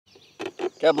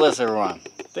God bless everyone.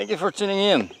 Thank you for tuning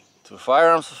in to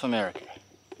Firearms of America.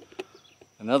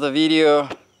 Another video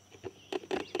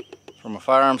from a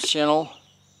firearms channel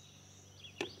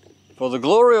for the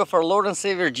glory of our Lord and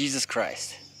Savior Jesus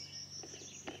Christ.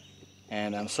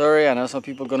 And I'm sorry, I know some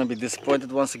people are going to be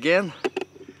disappointed once again,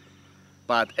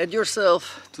 but add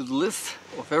yourself to the list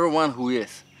of everyone who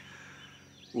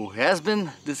has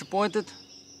been disappointed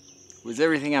with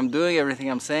everything I'm doing, everything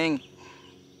I'm saying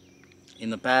in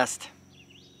the past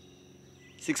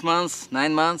 6 months,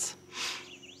 9 months,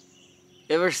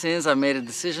 ever since I made a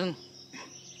decision.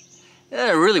 It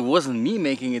really wasn't me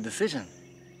making a decision,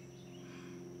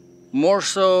 more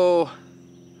so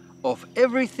of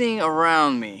everything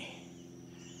around me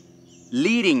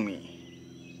leading me.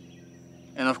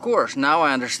 And of course, now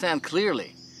I understand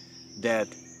clearly that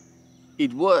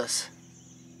it was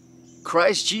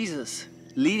Christ Jesus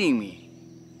leading me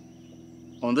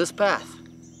on this path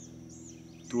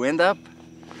to end up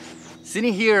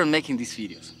sitting here and making these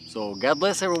videos. So God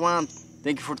bless everyone.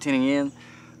 Thank you for tuning in.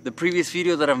 The previous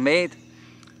video that I've made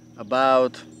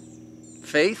about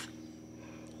faith,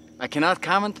 I cannot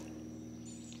comment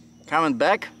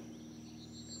back,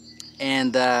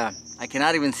 and I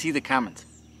cannot even see the comments.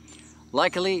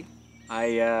 Luckily,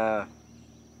 I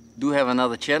do have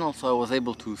another channel, so I was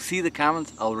able to see the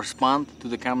comments. I'll respond to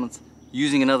the comments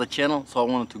using another channel, so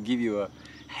I wanted to give you a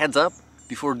heads up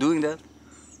before doing that,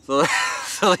 so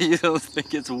so you don't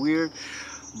think it's weird.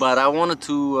 But I wanted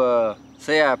to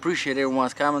say I appreciate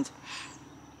everyone's comments.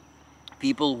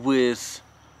 People with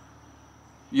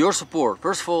your support.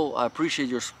 First of all, I appreciate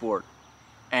your support.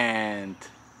 And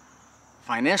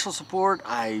financial support,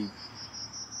 I'd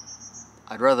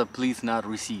rather please not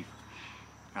receive.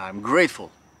 I'm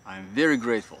grateful. I'm very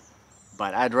grateful.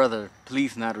 But I'd rather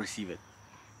please not receive it.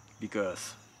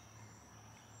 Because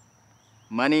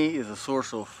money is a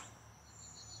source of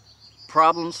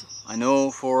problems, I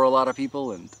know, for a lot of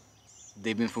people, and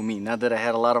they've been for me. Not that I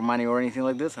had a lot of money or anything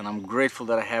like this, and I'm grateful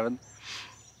that I haven't.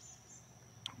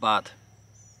 But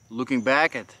looking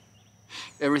back at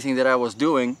everything that I was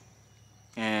doing,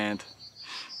 and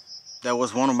that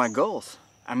was one of my goals.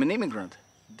 I'm an immigrant.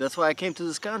 That's why I came to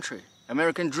this country.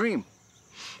 American dream.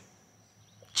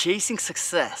 Chasing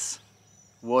success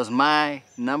was my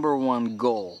 #1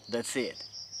 goal. That's it.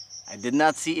 I did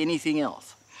not see anything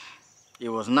else. It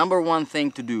was #1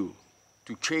 thing to do,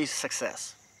 to chase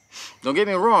success. Don't get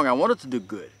me wrong, I wanted to do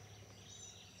good.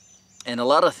 And a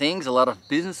lot of things, a lot of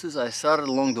businesses I started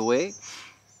along the way,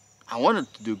 I wanted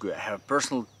to do good. I have a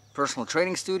personal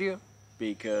training studio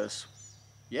because,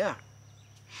 yeah,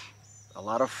 a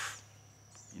lot of,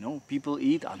 people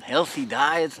eat unhealthy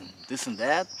diets and this and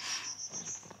that,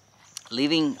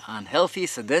 living unhealthy,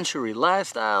 sedentary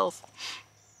lifestyles.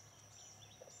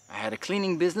 I had a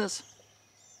cleaning business.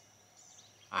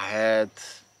 I had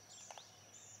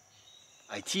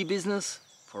IT business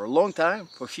for a long time,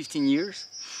 for 15 years.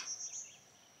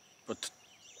 But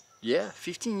yeah,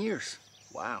 15 years.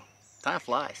 Wow, time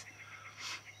flies.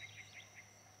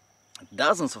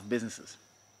 Dozens of businesses.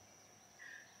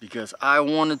 Because I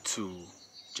wanted to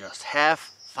just have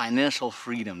financial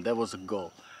freedom. That was a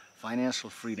goal. Financial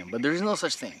freedom. But there is no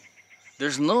such thing.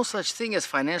 There's no such thing as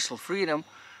financial freedom,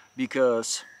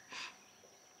 because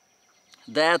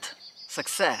that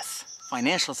success,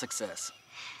 financial success,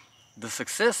 the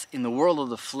success in the world of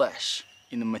the flesh,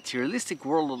 in the materialistic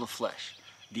world of the flesh,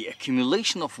 the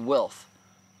accumulation of wealth,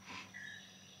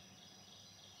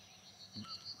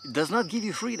 does not give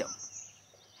you freedom.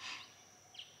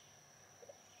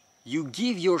 You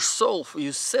give your soul,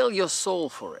 you sell your soul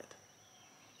for it.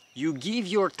 You give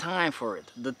your time for it.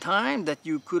 The time that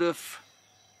you could have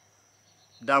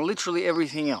done literally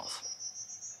everything else.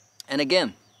 And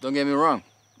again, don't get me wrong,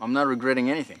 I'm not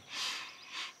regretting anything.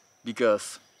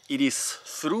 Because it is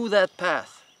through that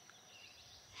path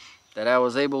that I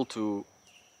was able to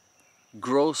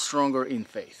grow stronger in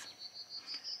faith.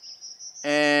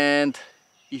 And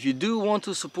if you do want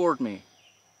to support me,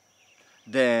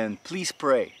 then please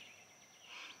pray.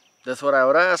 That's what I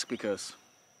would ask, because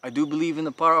I do believe in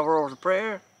the power of the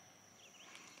prayer.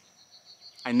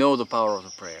 I know the power of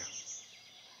the prayer.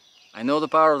 I know the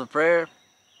power of the prayer.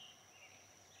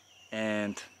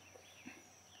 And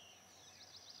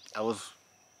I was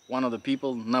one of the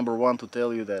people, #1, to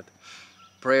tell you that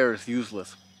prayer is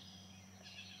useless.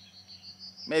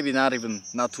 Maybe not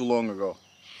too long ago,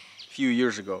 a few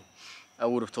years ago, I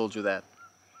would have told you that.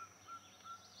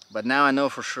 But now I know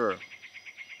for sure.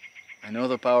 I know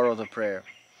the power of the prayer.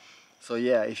 So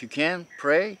yeah, if you can,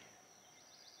 pray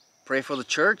for the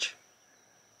church,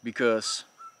 because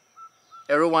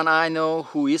everyone I know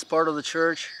who is part of the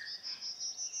church,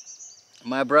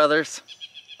 my brothers,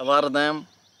 a lot of them,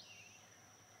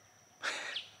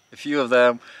 a few of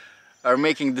them, are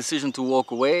making decision to walk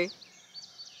away,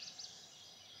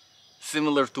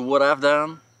 similar to what I've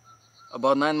done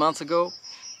about 9 months ago,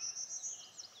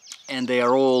 and they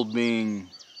are all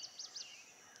being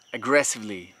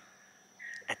aggressively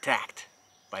attacked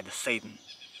by the Satan.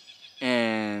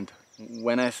 And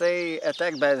when I say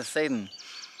attacked by the Satan,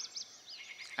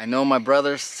 I know my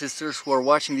brothers, sisters who are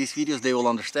watching these videos, they will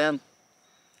understand,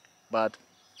 but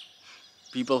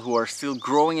people who are still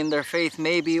growing in their faith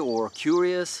maybe, or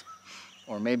curious,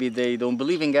 or maybe they don't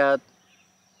believe in God,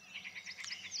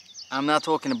 I'm not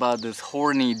talking about this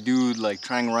horny dude like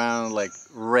trying around like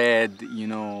red, you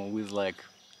know, with like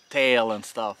tail and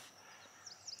stuff,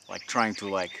 like trying to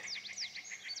like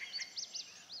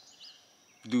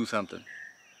do something.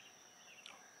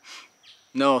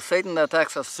 No, Satan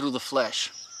attacks us through the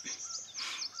flesh.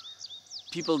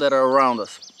 People that are around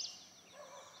us.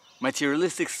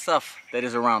 Materialistic stuff that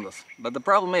is around us. But the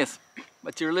problem is,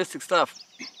 materialistic stuff,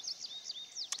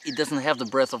 it doesn't have the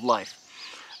breath of life.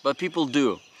 But people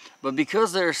do. But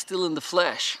because they're still in the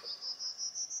flesh,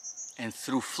 and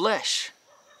through flesh,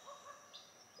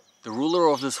 the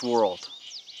ruler of this world,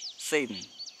 Satan,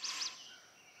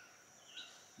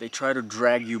 they try to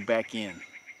drag you back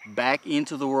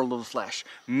into the world of the flesh,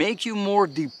 make you more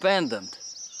dependent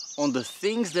on the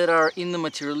things that are in the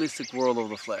materialistic world of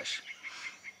the flesh.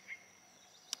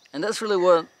 And that's really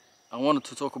what I wanted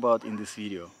to talk about in this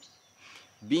video.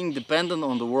 Being dependent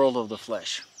on the world of the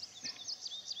flesh.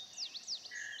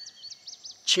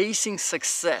 Chasing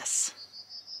success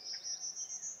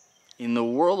in the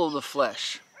world of the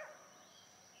flesh.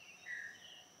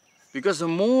 Because the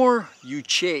more you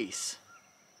chase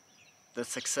the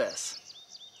success,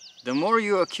 the more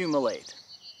you accumulate,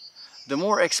 the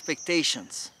more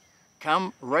expectations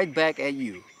come right back at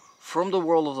you from the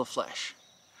world of the flesh,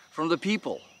 from the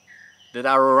people that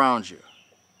are around you.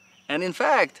 And in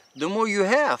fact, the more you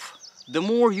have, the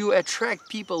more you attract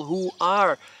people who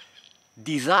are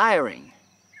desiring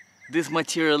this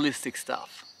materialistic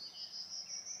stuff.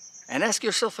 And ask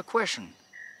yourself a question.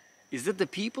 Is it the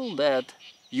people that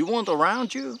you want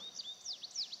around you?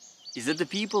 Is it the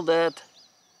people that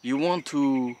you want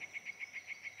to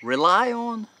rely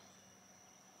on,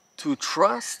 to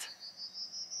trust?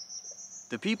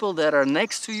 The people that are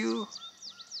next to you?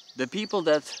 The people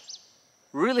that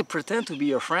really pretend to be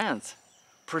your friends,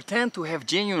 pretend to have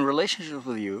genuine relationships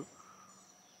with you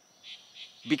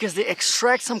because they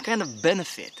extract some kind of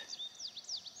benefit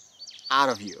out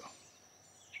of you.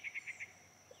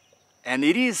 And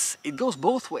it goes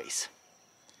both ways.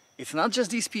 It's not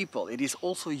just these people, it is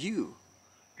also you.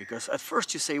 Because at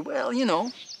first you say, well, you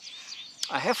know,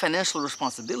 I have financial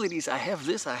responsibilities, I have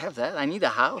this, I have that, I need a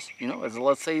house, you know,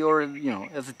 let's say you're, you know,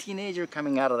 as a teenager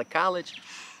coming out of the college.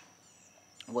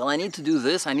 Well, I need to do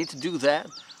this, I need to do that.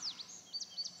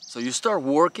 So you start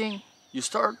working, you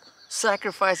start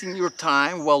sacrificing your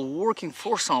time while working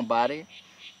for somebody,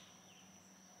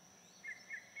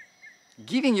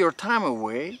 giving your time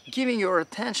away, giving your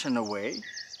attention away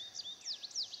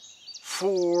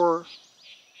for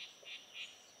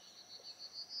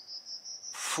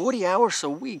 40 hours a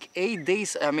week, 8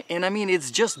 days, I mean,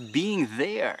 it's just being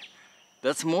there.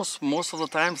 That's most of the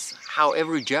times how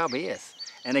every job is.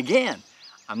 And again,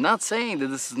 I'm not saying that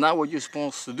this is not what you're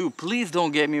supposed to do. Please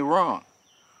don't get me wrong.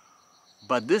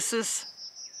 But this is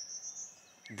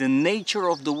the nature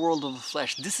of the world of the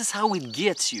flesh. This is how it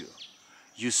gets you.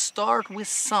 You start with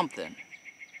something.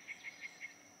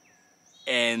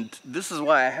 And this is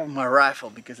why I have my rifle,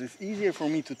 because it's easier for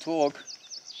me to talk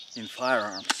in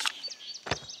firearms.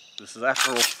 This is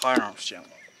after all firearms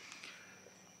channel.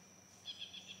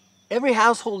 Every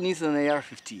household needs an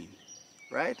AR-15,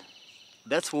 right?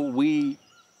 That's what we,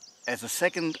 as a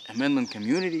Second Amendment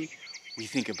community, we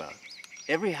think about.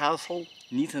 Every household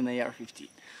needs an AR-15.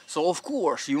 So of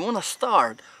course you want to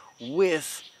start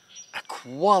with a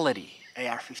quality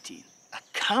AR-15, a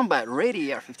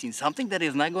combat-ready AR-15, something that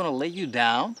is not going to lay you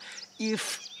down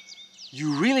if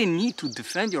you really need to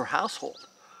defend your household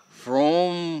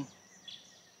from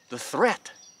the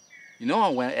threat. You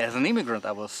know, as an immigrant,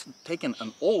 I was taking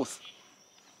an oath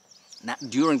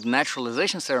during the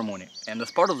naturalization ceremony, and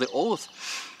as part of the oath,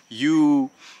 you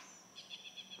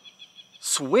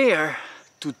swear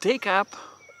to take up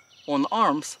on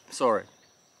arms, sorry,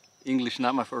 English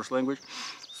not my first language,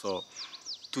 so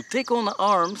to take on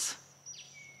arms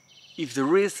if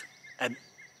there is an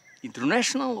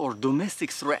international or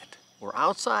domestic threat, or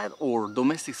outside or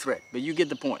domestic threat, but you get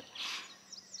the point.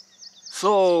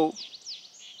 So,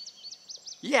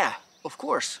 yeah, of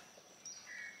course,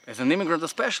 as an immigrant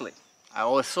especially, I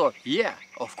always thought, yeah,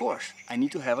 of course, I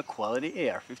need to have a quality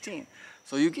AR-15.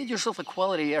 So you get yourself a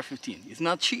quality AR-15. It's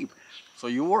not cheap. So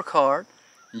you work hard,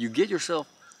 and you get yourself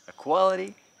a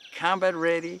quality,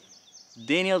 combat-ready,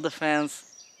 Daniel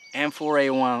Defense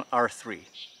M4A1R3,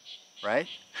 right?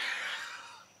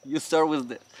 You start with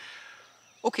this.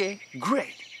 Okay,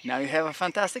 great. Now you have a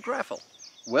fantastic rifle.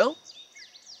 Well,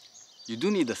 you do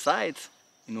need the sights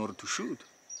in order to shoot,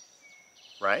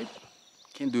 right?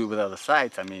 Can't do it without the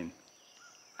sights. I mean,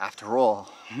 after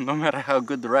all, no matter how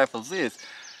good the rifle is,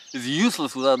 it's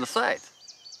useless without the sights.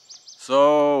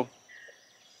 So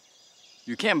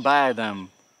you can't buy them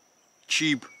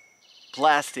cheap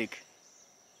plastic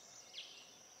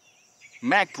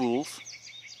Magpuls,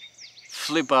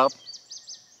 flip up.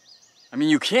 I mean,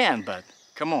 you can, but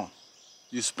come on.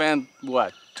 You spend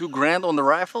what, $2 grand on the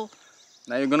rifle?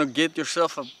 Now you're gonna get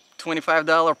yourself a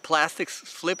 $25 plastic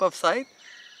flip up sight?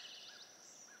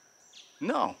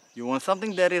 No, you want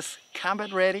something that is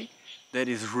combat ready, that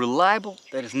is reliable,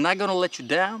 that is not gonna let you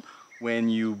down when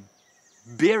you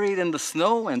bury it in the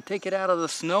snow and take it out of the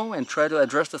snow and try to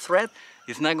address the threat.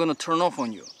 It's not gonna turn off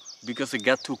on you because it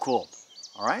got too cold,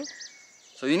 all right?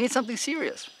 So you need something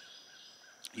serious.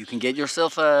 You can get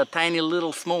yourself a tiny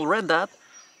little small red dot,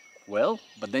 well,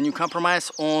 but then you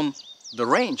compromise on the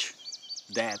range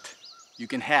that you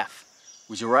can have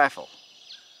with your rifle,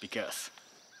 because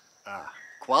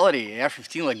quality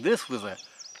AR-15 like this with a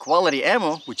quality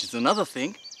ammo, which is another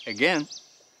thing, again,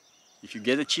 if you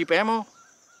get a cheap ammo,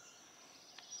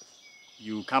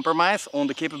 you compromise on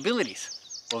the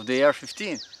capabilities of the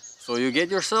AR-15. So you get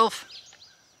yourself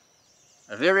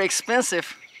a very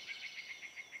expensive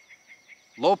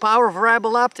low power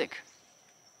variable optic.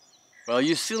 Well,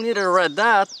 you still need a red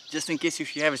dot just in case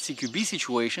if you have a CQB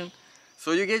situation.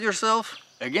 So you get yourself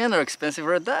again an expensive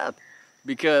red dot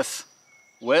because,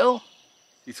 well,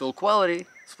 it's all quality,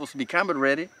 it's supposed to be combat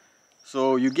ready.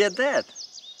 So you get that.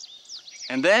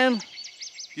 And then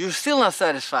you're still not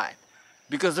satisfied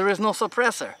because there is no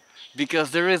suppressor,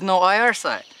 because there is no IR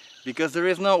sight, because there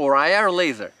is no, or IR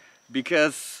laser,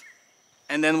 because,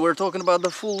 and then we're talking about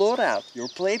the full loadout, your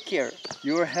plate carrier,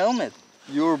 your helmet,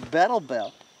 your battle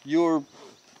belt, your...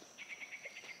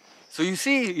 So you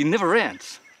see, it never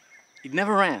ends. It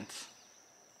never ends.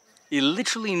 It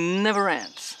literally never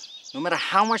ends. No matter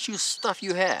how much stuff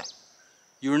you have,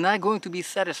 you're not going to be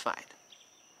satisfied.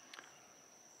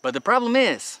 But the problem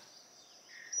is,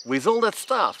 with all that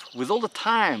stuff, with all the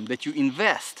time that you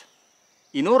invest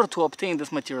in order to obtain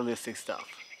this materialistic stuff,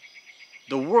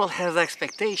 the world has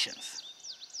expectations.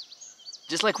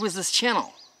 Just like with this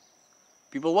channel.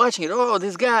 People watching it, oh,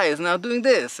 this guy is now doing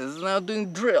this, is now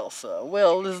doing drills.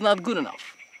 Well, this is not good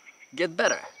enough. Get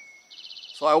better.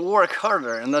 So I work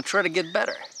harder and I try to get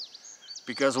better.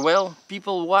 Because, well,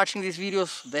 people watching these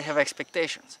videos, they have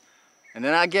expectations. And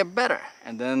then I get better.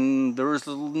 And then there is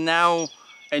now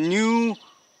a new,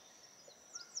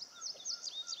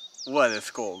 what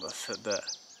it's called, the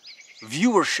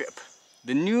viewership.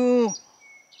 The new,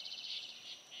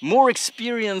 more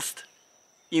experienced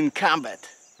in combat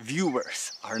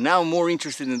viewers are now more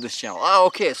interested in this channel. Oh,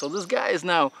 okay, so this guy is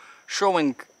now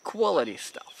showing quality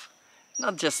stuff.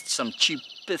 Not just some cheap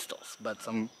pistols, but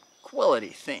some quality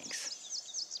things.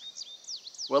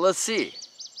 Well, let's see.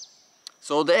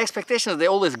 So the expectations, they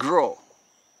always grow.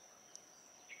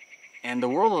 And the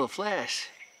world of the Flash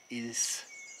is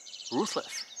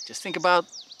ruthless. Just think about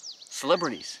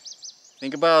celebrities.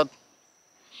 Think about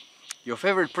your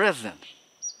favorite president,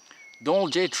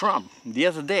 Donald J. Trump, the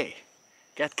other day,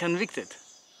 got convicted.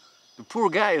 The poor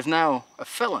guy is now a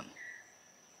felon.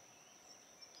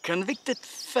 Convicted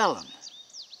felon.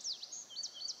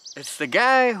 It's the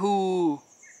guy who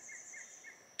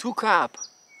took up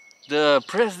the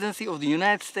presidency of the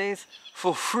United States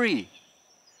for free.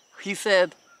 He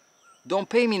said, don't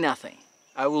pay me nothing.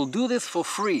 I will do this for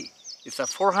free. It's a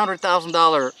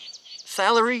 $400,000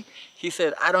 salary. He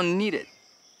said, I don't need it.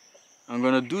 I'm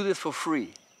gonna do this for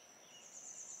free.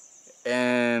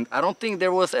 And I don't think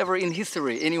there was ever in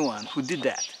history anyone who did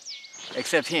that,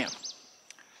 except him.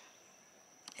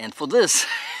 And for this,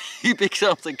 he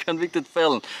becomes a convicted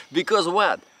felon. Because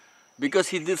what? Because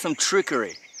he did some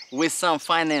trickery with some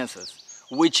finances.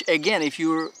 Which again, if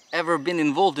you've ever been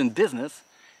involved in business,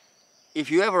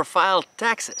 if you ever filed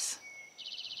taxes,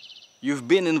 you've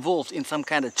been involved in some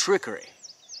kind of trickery.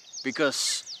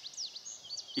 Because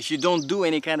if you don't do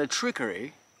any kind of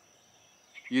trickery,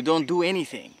 you don't do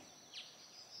anything.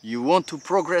 You want to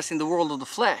progress in the world of the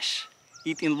Flash,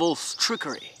 it involves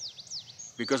trickery.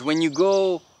 Because when you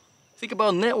go, think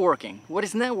about networking. What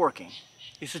is networking?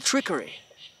 It's a trickery.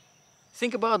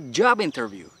 Think about job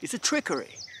interview. It's a trickery.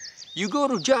 You go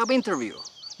to job interview.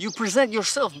 You present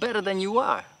yourself better than you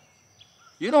are.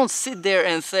 You don't sit there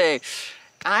and say,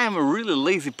 I am a really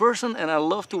lazy person and I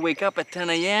love to wake up at 10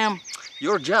 a.m.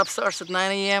 Your job starts at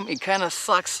 9 a.m. It kind of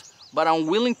sucks, but I'm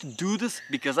willing to do this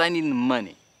because I need the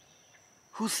money.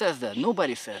 Who says that?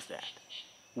 Nobody says that.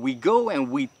 We go and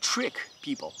we trick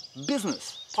people.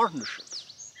 Business,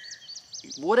 partnerships,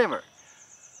 whatever.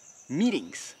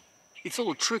 Meetings. It's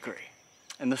all trickery.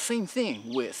 And the same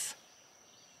thing with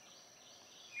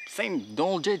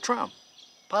Donald J. Trump.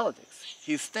 Politics.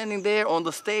 He's standing there on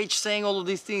the stage saying all of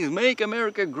these things. Make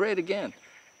America great again.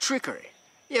 Trickery.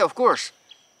 Yeah, of course.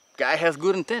 Guy has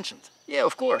good intentions. Yeah,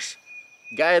 of course.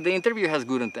 Guy at the interview has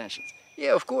good intentions.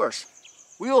 Yeah, of course.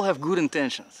 We all have good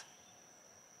intentions.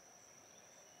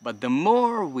 But the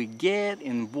more we get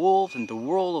involved in the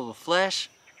world of the flesh,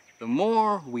 the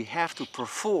more we have to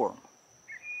perform.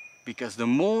 Because the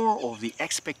more of the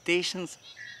expectations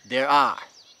there are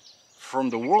from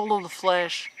the world of the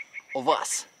flesh of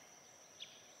us.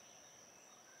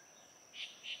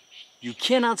 You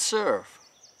cannot serve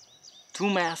two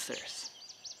masters.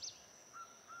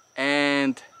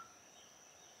 And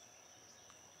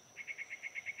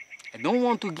I don't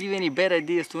want to give any bad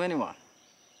ideas to anyone.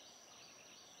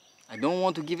 I don't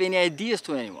want to give any ideas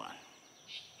to anyone.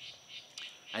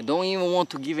 I don't even want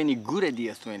to give any good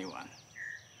ideas to anyone.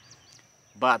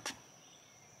 But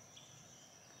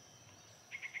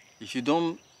if you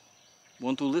don't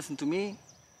want to listen to me,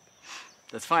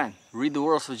 that's fine. Read the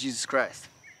words of Jesus Christ.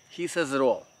 He says it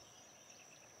all.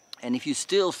 And if you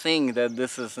still think that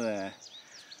this is,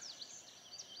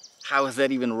 how is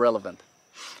that even relevant?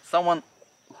 Someone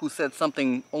who said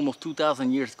something almost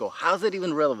 2,000 years ago, how is that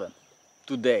even relevant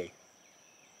today?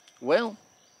 Well,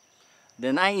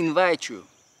 then I invite you,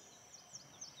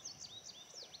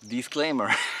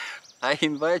 disclaimer, I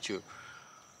invite you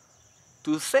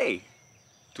to say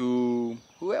to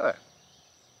whoever,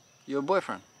 your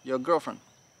boyfriend, your girlfriend,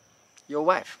 your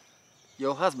wife,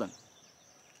 your husband,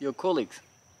 your colleagues,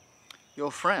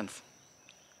 your friends,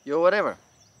 your whatever,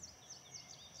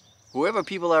 whoever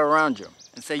people are around you,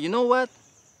 and say, you know what?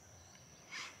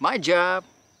 My job,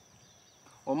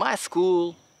 or my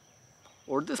school,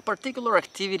 or this particular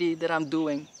activity that I'm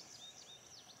doing,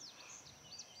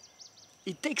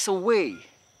 it takes away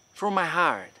from my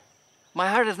heart. My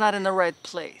heart is not in the right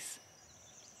place.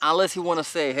 Unless you want to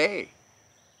say, hey,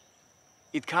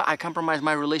 I compromise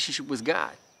my relationship with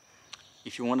God.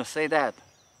 If you want to say that,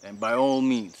 then by all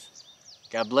means,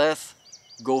 God bless,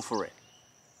 go for it.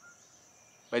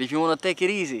 But if you want to take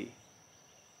it easy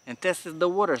and test the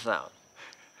waters out,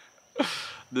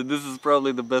 then this is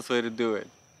probably the best way to do it.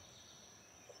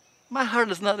 My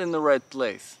heart is not in the right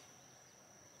place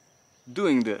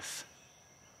doing this.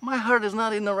 My heart is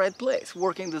not in the right place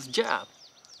working this job.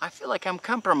 I feel like I'm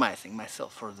compromising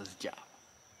myself for this job.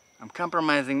 I'm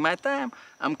compromising my time.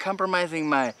 I'm compromising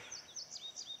my,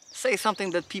 say something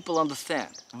that people understand,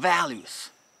 values.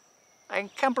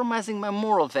 I'm compromising my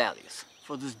moral values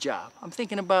for this job. I'm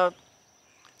thinking about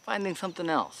finding something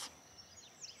else.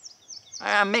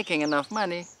 I'm making enough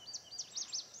money.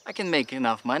 I can make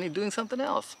enough money doing something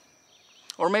else.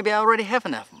 Or maybe I already have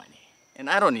enough money and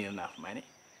I don't need enough money.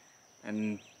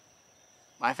 And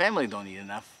my family don't need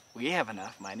enough. We have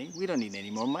enough money. We don't need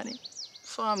any more money.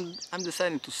 So I'm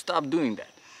deciding to stop doing that.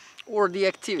 Or the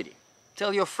activity.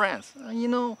 Tell your friends, you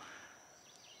know,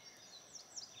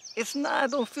 it's not, I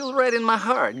don't feel right in my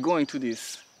heart going to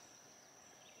these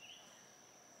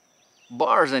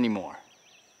bars anymore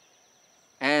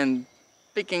and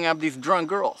picking up these drunk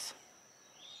girls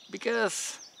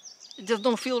because it just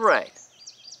don't feel right.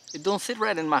 It don't sit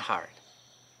right in my heart.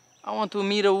 I want to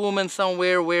meet a woman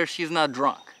somewhere where she's not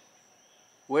drunk,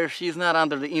 where she's not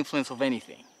under the influence of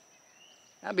anything.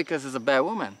 Not because it's a bad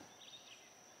woman,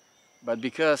 but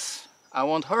because I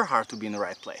want her heart to be in the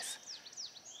right place.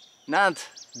 Not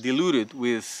diluted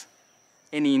with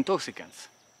any intoxicants.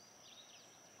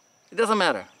 It doesn't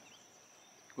matter.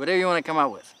 Whatever you want to come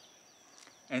out with.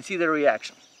 And see the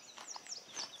reaction.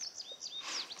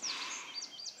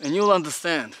 And you'll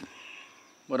understand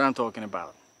what I'm talking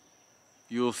about.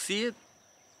 You'll see it,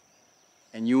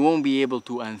 and you won't be able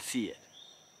to unsee it.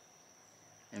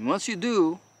 And once you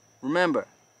do, remember,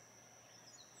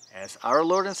 as our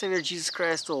Lord and Savior Jesus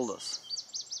Christ told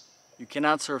us, you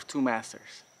cannot serve two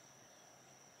masters.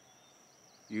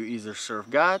 You either serve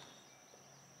God,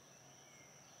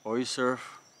 or you serve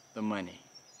the money.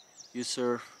 You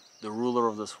serve the ruler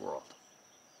of this world.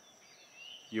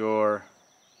 Your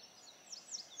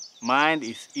mind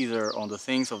is either on the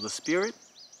things of the Spirit,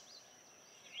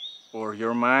 or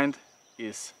your mind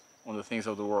is on the things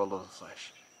of the world of the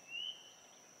flesh.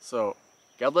 So,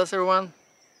 God bless everyone,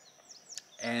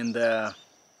 and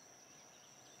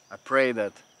I pray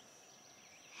that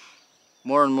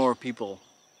more and more people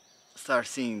start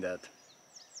seeing that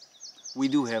we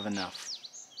do have enough.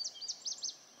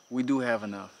 We do have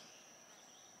enough.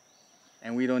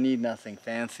 And we don't need nothing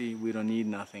fancy. We don't need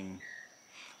nothing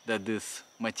that this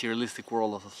materialistic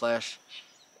world of the flesh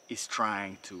is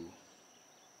trying to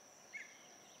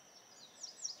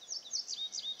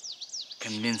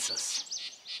convince us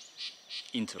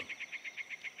into.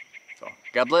 So,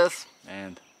 God bless,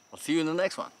 and I'll see you in the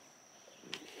next one.